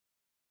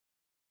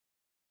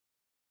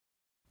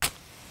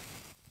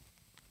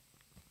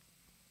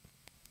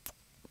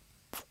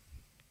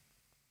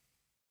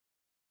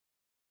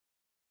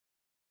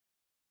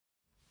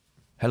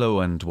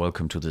Hello and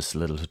welcome to this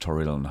little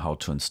tutorial on how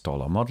to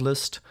install a mod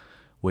list.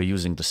 We're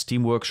using the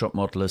Steam Workshop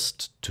mod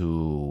list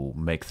to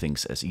make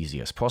things as easy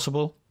as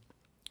possible.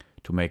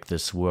 To make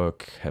this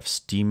work, have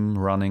Steam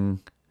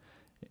running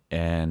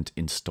and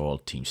install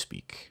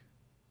TeamSpeak.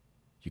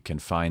 You can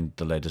find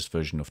the latest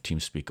version of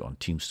TeamSpeak on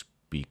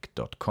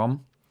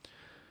teamspeak.com.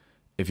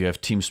 If you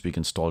have TeamSpeak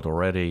installed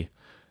already,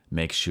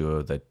 make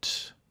sure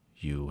that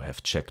you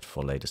have checked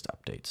for latest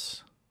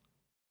updates.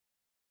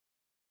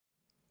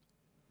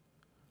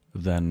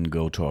 Then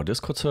go to our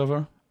Discord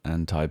server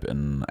and type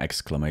in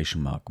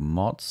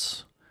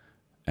 !mods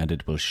and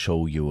it will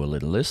show you a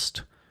little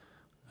list.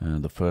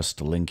 The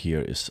first link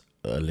here is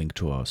a link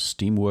to our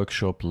Steam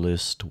Workshop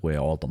list where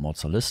all the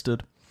mods are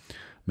listed.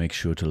 Make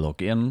sure to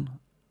log in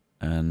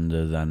and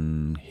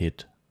then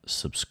hit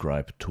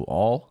subscribe to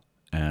all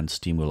and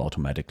Steam will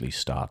automatically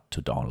start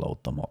to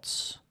download the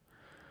mods.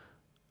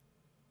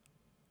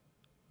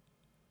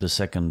 The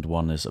second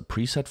one is a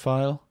preset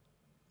file.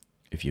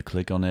 If you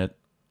click on it,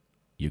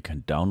 you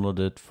can download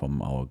it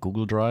from our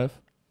Google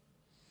Drive,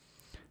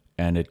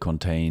 and it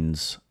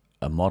contains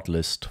a mod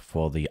list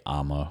for the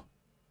Armor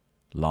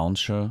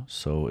launcher,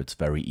 so it's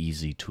very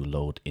easy to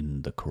load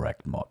in the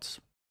correct mods.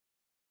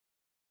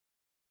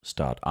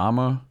 Start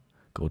Armor,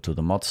 go to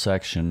the mods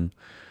section.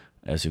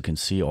 As you can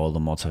see, all the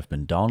mods have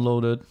been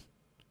downloaded.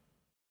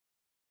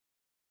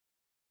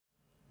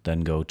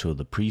 Then go to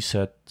the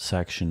preset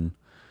section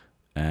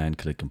and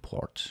click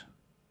import.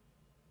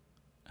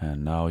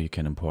 And now you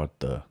can import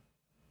the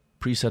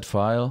preset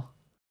file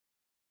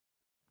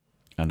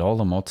and all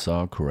the mods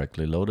are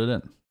correctly loaded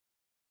in.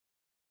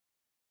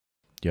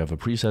 You have a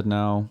preset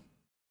now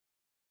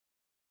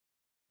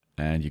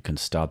and you can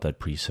start that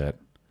preset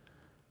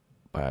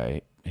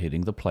by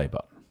hitting the play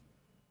button.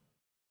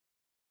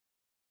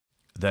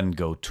 Then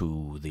go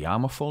to the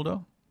Armor folder,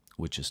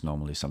 which is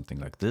normally something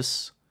like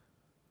this.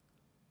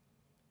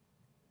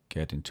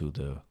 Get into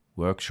the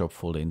Workshop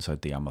folder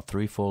inside the Armor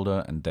 3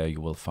 folder and there you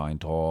will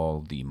find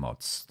all the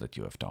mods that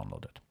you have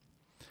downloaded.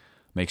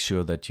 Make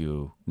sure that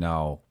you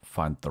now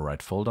find the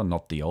right folder,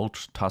 not the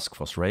old Task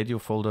Force Radio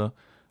folder,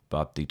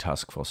 but the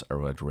Task Force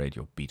Arrowhead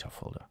Radio Beta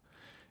folder.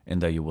 In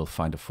there you will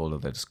find a folder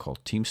that is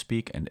called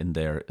TeamSpeak and in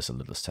there is a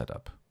little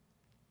setup.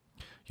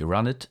 You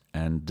run it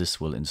and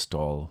this will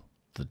install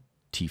the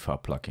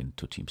TFAR plugin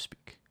to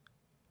TeamSpeak.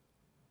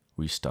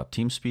 Restart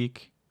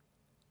TeamSpeak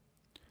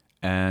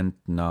and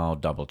now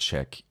double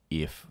check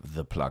if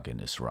the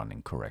plugin is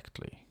running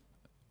correctly.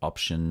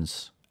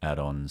 Options,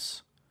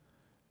 add-ons,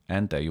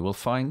 and there you will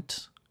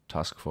find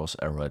Task Force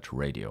Arrowhead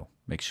Radio.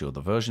 Make sure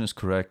the version is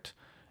correct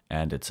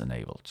and it's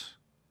enabled.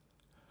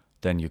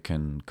 Then you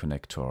can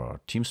connect to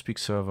our TeamSpeak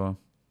server.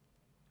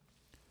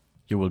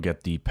 You will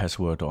get the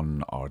password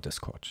on our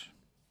Discord.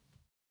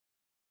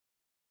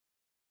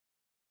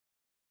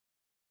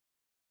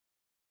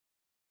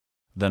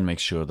 Then make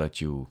sure that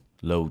you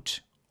load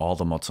all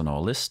the mods on our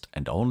list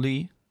and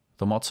only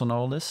the mods on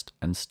our list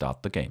and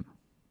start the game.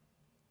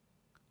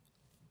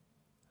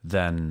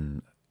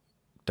 Then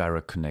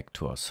direct connect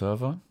to our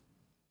server.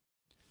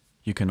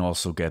 You can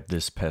also get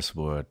this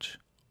password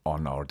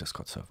on our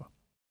Discord server.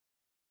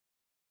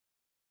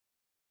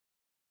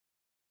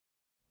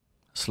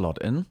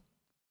 Slot in.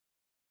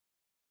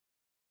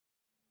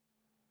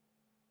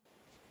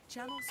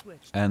 Channel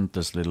switched. And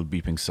this little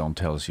beeping sound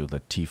tells you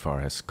that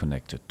TFAR has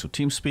connected to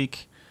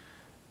TeamSpeak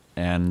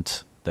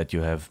and that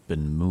you have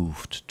been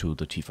moved to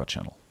the TFAR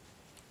channel.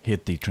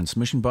 Hit the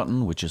transmission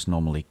button, which is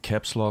normally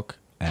caps lock,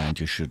 and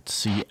you should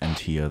see and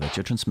hear that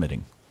you're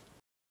transmitting.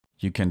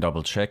 You can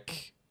double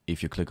check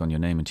if you click on your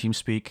name in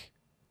TeamSpeak.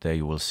 There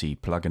you will see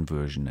plugin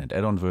version and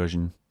add-on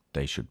version.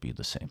 They should be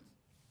the same.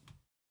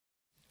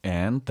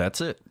 And that's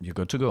it. You're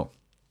good to go.